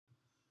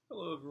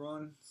Hello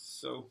everyone,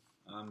 so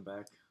I'm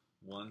back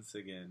once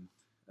again.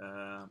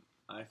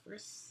 I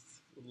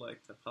first would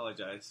like to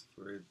apologize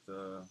for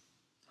the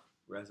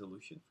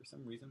resolution. For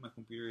some reason my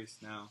computer is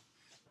now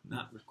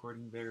not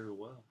recording very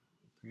well.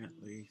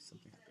 Apparently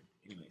something happened.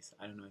 Anyways,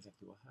 I don't know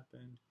exactly what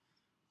happened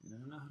and I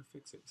don't know how to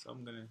fix it. So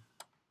I'm gonna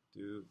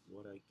do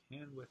what I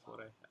can with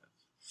what I have.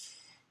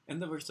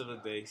 And the verse of the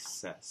day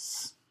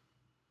says,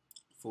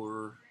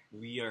 "For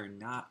we are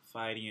not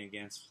fighting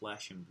against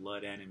flesh and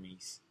blood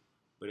enemies,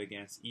 but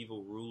against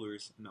evil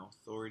rulers and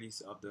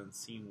authorities of the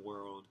unseen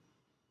world,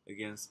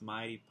 against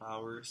mighty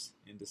powers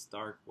in this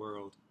dark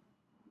world,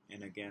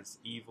 and against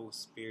evil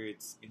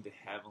spirits in the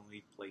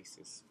heavenly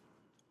places."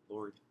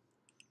 Lord,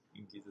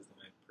 in Jesus' name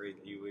I pray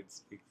that you would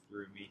speak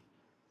through me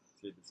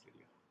through this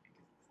video. In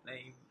Jesus'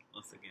 name,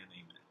 once again,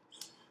 amen.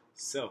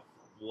 So,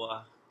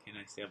 what can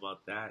I say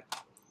about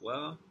that?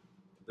 Well,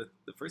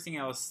 the first thing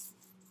I was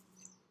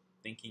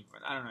thinking,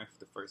 or I don't know if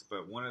the first,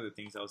 but one of the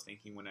things I was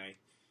thinking when I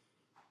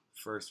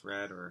first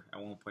read, or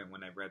at one point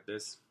when I read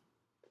this,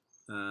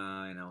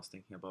 and I was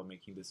thinking about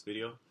making this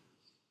video,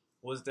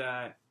 was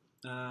that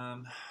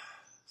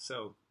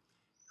so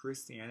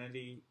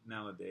Christianity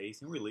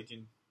nowadays and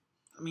religion,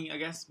 I mean, I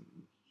guess,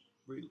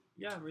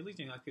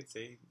 religion I could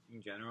say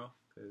in general,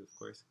 because of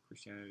course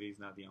Christianity is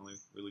not the only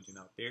religion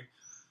out there,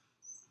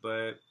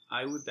 but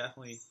I would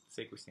definitely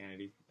say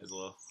Christianity as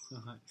well,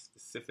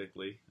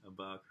 specifically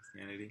about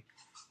Christianity.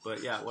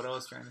 But yeah, what I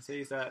was trying to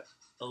say is that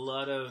a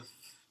lot of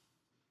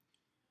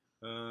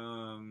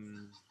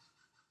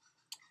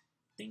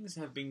things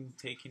have been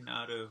taken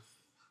out of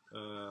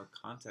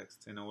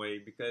context in a way,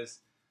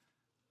 because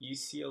you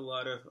see a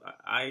lot of,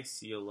 I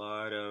see a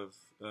lot of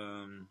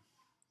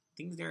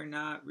things that are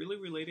not really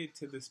related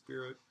to the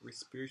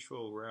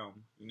spiritual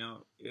realm. You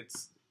know,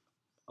 it's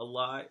a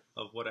lot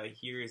of what I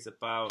hear is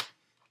about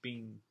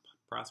being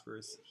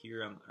prosperous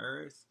here on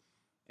earth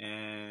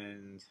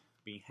and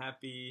being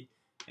happy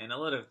and a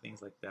lot of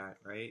things like that,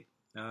 right?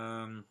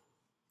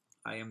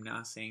 I am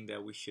not saying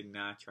that we should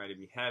not try to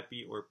be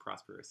happy or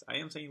prosperous. I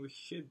am saying we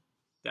should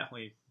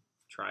definitely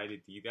try to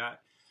do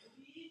that.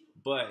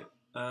 But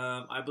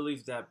I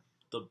believe that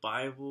the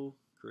Bible,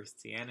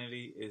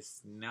 Christianity,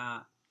 is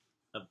not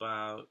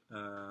about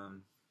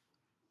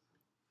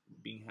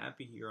being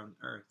happy here on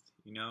earth.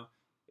 You know,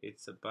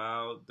 it's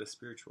about the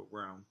spiritual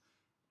realm.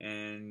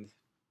 And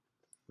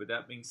with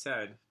that being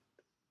said,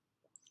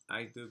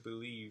 I do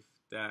believe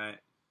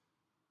that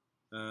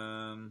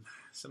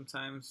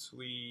sometimes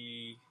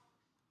we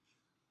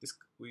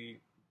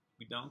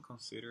don't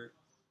consider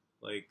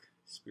like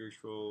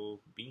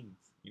spiritual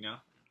beings. You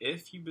know,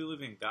 if you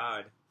believe in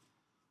God,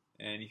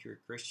 and if you're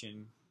a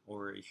Christian,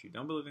 or if you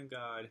don't believe in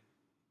God,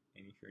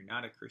 and if you're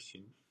not a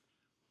Christian,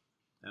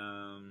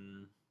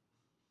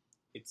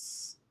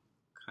 it's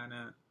kind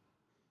of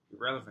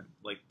irrelevant.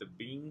 Like, the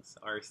beings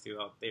are still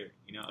out there,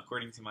 you know,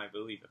 according to my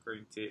belief,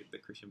 according to the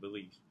Christian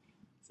belief.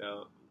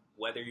 So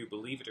whether you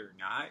believe it or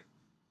not,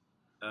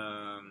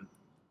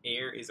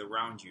 air is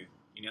around you.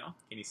 You know,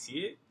 can you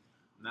see it?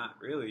 Not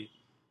really,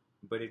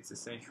 but it's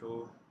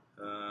essential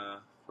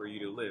for you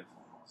to live.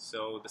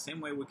 So the same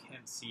way we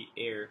can't see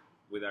air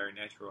with our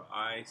natural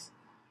eyes,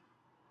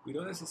 we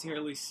don't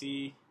necessarily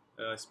see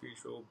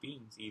spiritual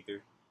beings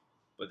either.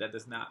 But that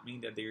does not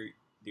mean that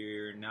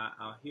they're not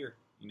out here,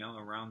 you know,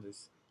 around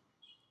us.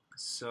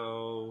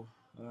 So,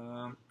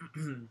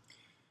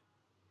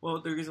 well,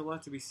 there is a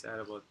lot to be said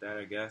about that,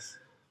 I guess.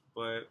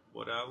 But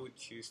what I would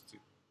choose to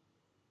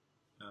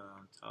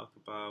talk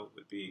about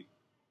would be,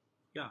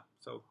 yeah,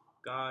 so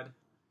God,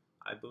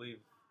 I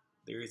believe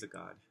there is a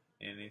God.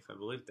 And if I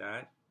believe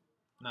that,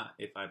 not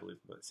if I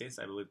believe, but since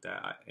I believe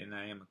that, and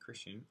I am a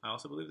Christian, I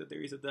also believe that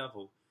there is a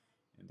devil.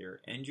 And there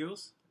are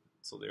angels,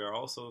 so there are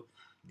also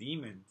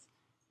demons.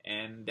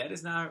 And that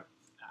is not,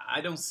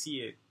 I don't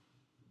see it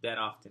that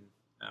often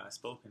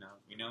spoken of.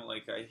 You know,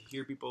 like, I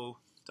hear people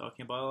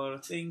talking about a lot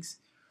of things,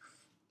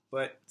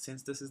 but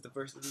since this is the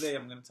verse of the day,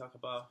 I'm going to talk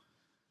about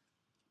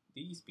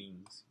these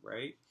beings,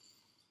 right?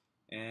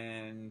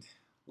 And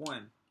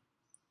one,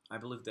 I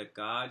believe that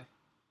God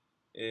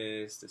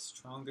is the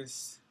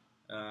strongest.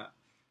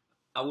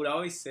 I would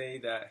always say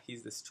that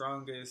He's the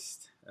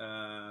strongest,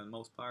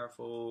 most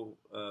powerful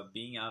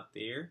being out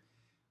there.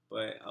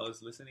 But I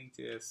was listening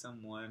to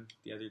someone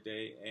the other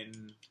day,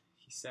 and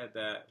he said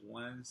that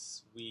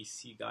once we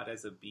see God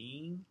as a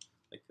being,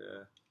 like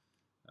a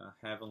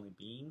heavenly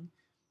being,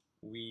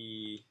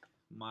 we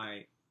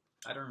might,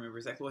 I don't remember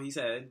exactly what he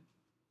said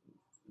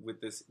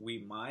with this "we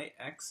might"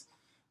 X,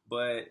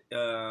 but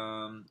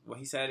what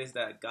he said is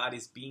that God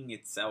is being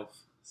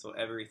itself. So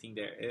everything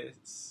there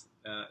is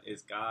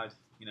God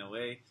in a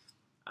way.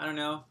 I don't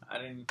know. I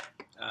don't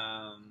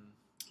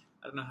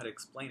know how to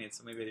explain it,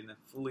 so maybe I didn't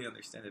fully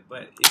understand it,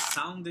 but it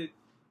sounded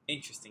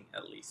interesting,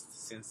 at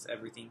least, since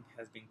everything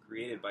has been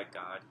created by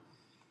God.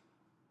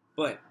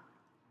 But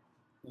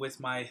with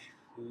my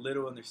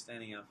little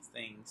understanding of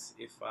things,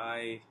 if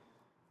I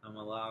am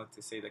allowed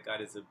to say that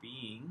God is a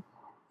being,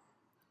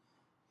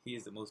 He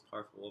is the most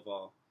powerful of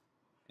all.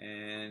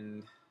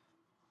 And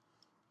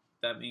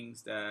that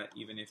means that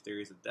even if there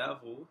is a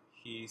devil,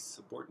 he's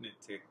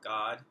subordinate to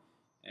God,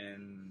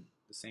 and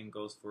the same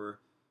goes for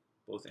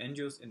both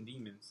angels and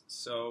demons.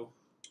 So,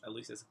 at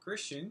least as a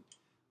Christian,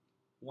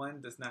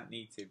 one does not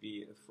need to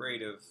be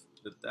afraid of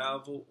the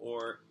devil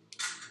or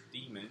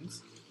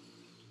demons.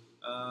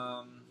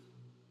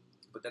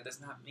 But that does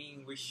not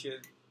mean we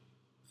should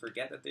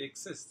forget that they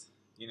exist,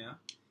 you know?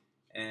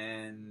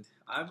 And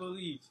I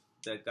believe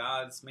that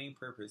God's main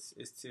purpose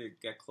is to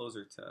get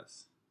closer to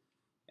us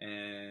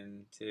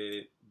and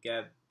to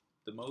get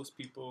the most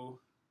people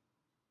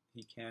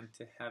he can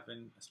to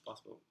heaven as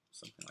possible,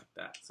 something like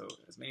that. So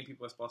as many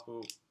people as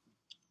possible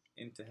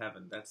into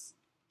heaven. That's,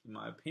 in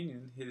my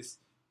opinion, his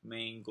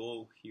main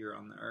goal here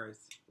on the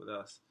earth with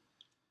us.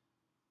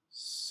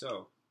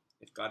 So,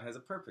 if God has a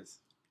purpose,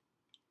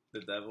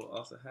 the devil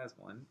also has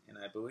one, and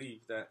I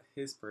believe that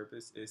his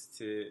purpose is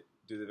to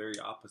do the very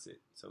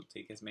opposite. So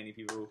take as many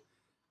people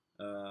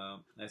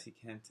as he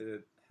can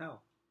to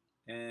hell.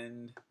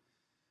 And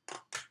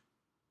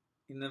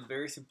in a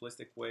very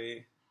simplistic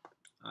way,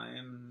 I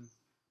am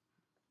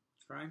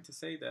trying to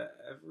say that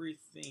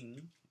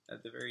everything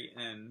at the very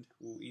end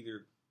will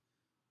either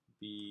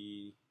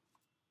be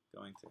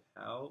going to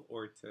hell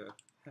or to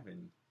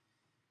heaven.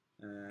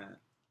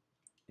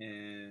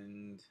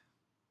 And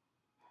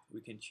we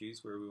can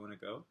choose where we want to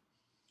go.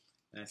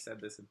 And I said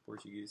this in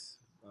Portuguese,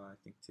 I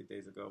think 2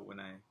 days ago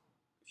when I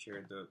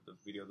shared the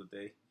video of the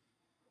day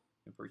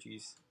in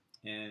Portuguese.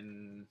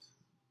 And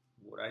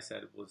what I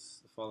said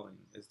was the following,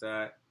 is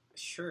that,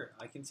 sure,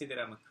 I can say that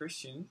I'm a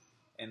Christian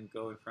and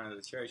go in front of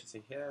the church and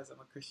say, yes,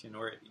 I'm a Christian,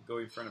 or go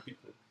in front of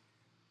people.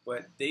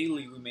 But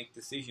daily we make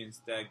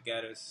decisions that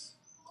get us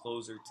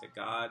closer to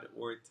God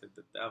or to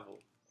the devil.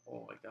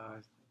 Oh my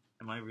God.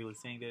 Am I really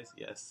saying this?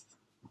 Yes,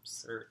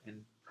 sir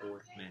and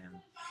or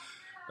ma'am.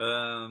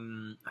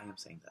 I am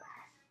saying that.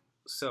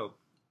 So,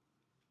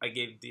 I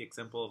gave the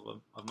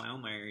example of my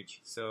own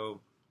marriage. So,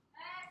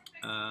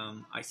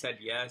 I said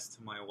yes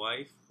to my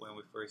wife when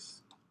we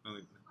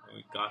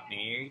got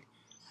married,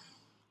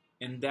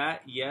 and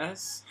that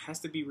yes has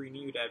to be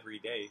renewed every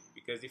day.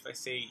 Because if I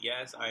say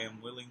yes, I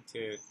am willing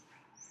to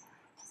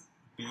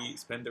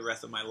spend the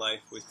rest of my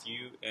life with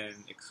you and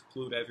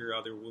exclude every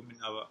other woman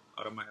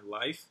out of my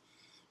life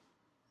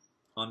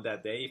on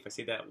that day. If I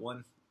say that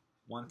one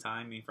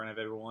time in front of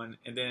everyone,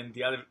 and then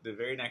the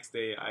very next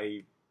day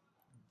I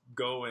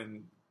go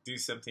and do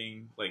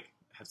something like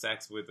have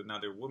sex with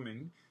another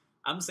woman,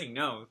 I'm saying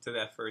no to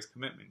that first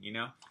commitment, you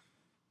know?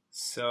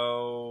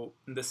 So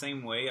in the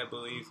same way, I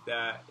believe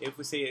that if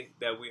we say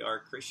that we are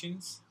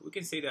Christians, we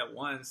can say that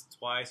once,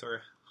 twice,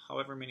 or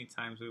however many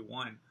times we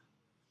want.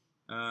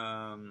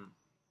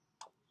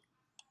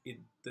 It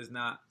does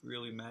not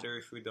really matter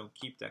if we don't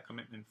keep that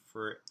commitment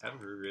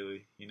forever,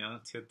 really, you know,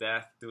 till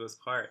death do us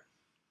part.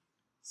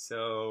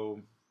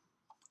 So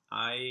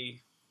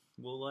I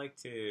would like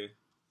to,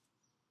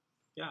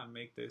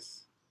 make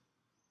this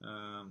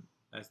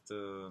as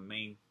the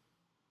main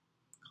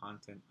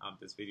content of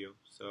this video.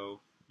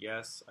 So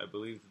yes, I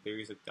believe that there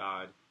is a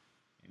God,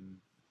 and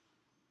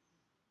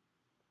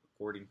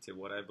according to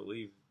what I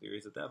believe, there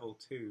is a devil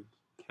too,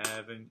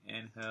 heaven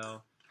and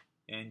hell,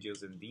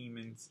 angels and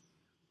demons,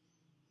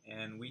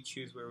 and we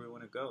choose where we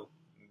want to go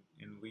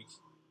and which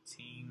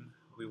team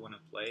we want to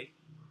play.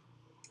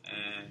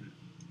 And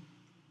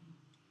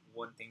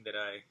one thing that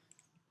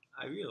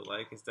I really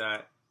like is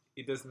that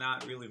it does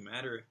not really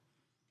matter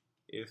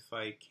if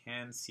I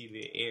can see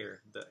the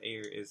air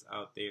is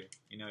out there.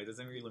 You know, it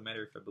doesn't really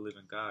matter if I believe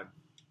in God.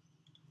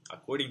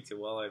 According to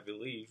what I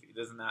believe, it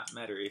does not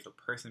matter if a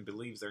person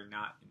believes or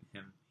not in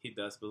him. He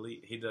does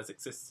believe, he does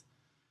exist.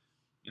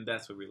 And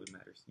that's what really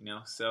matters, you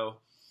know? So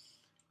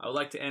I would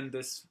like to end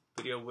this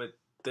video with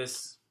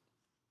this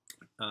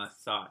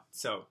thought.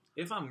 So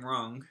if I'm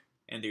wrong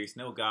and there's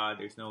no God,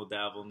 there's no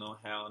devil, no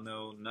hell,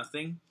 no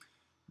nothing,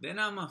 then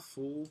I'm a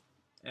fool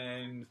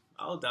and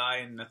I'll die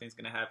and nothing's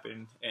going to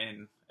happen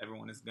and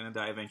everyone is going to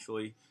die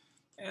eventually.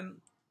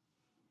 And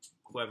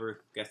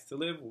whoever gets to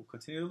live will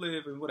continue to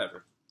live and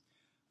whatever.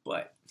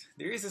 But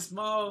there is a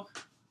small,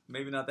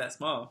 maybe not that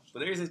small, but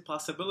there is a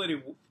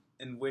possibility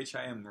in which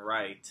I am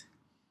right.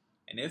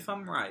 And if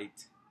I'm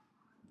right,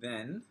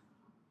 then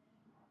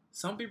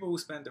some people will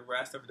spend the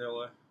rest of their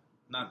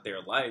not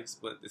their lives,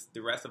 but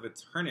the rest of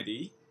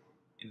eternity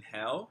in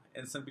hell,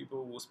 and some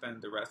people will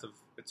spend the rest of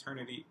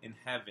eternity in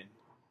heaven.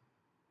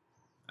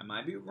 I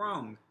might be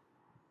wrong,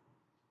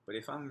 but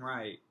if I'm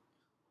right,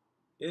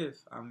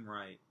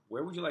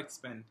 where would you like to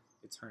spend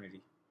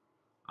eternity?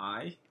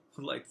 I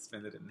would like to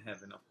spend it in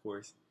heaven, of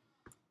course.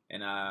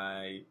 And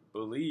I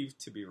believe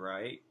to be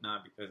right,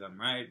 not because I'm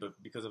right,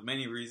 but because of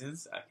many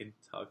reasons. I can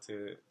talk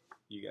to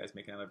you guys,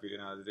 make another video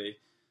another day,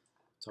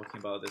 talking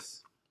about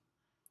this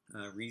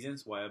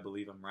reasons why I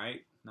believe I'm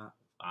right, not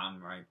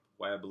I'm right,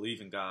 why I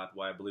believe in God,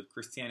 why I believe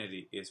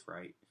Christianity is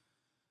right.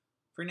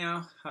 For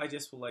now, I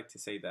just would like to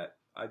say that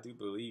I do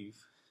believe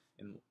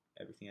in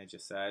everything I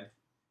just said,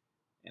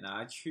 and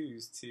I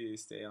choose to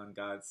stay on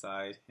God's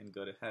side and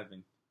go to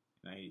heaven.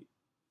 And I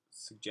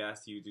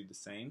suggest you do the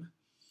same.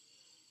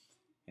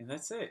 And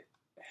that's it.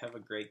 Have a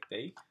great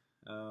day.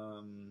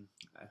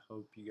 I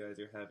hope you guys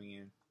are having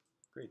a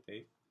great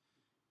day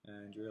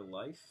and your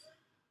life.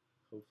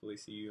 Hopefully,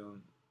 see you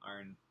on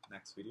our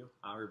next video.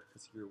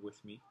 Because you're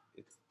with me.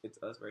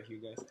 It's us right here,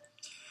 guys.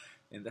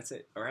 And that's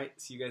it. All right.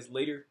 See you guys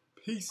later.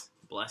 Peace.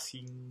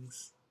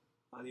 Blessings.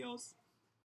 Adios.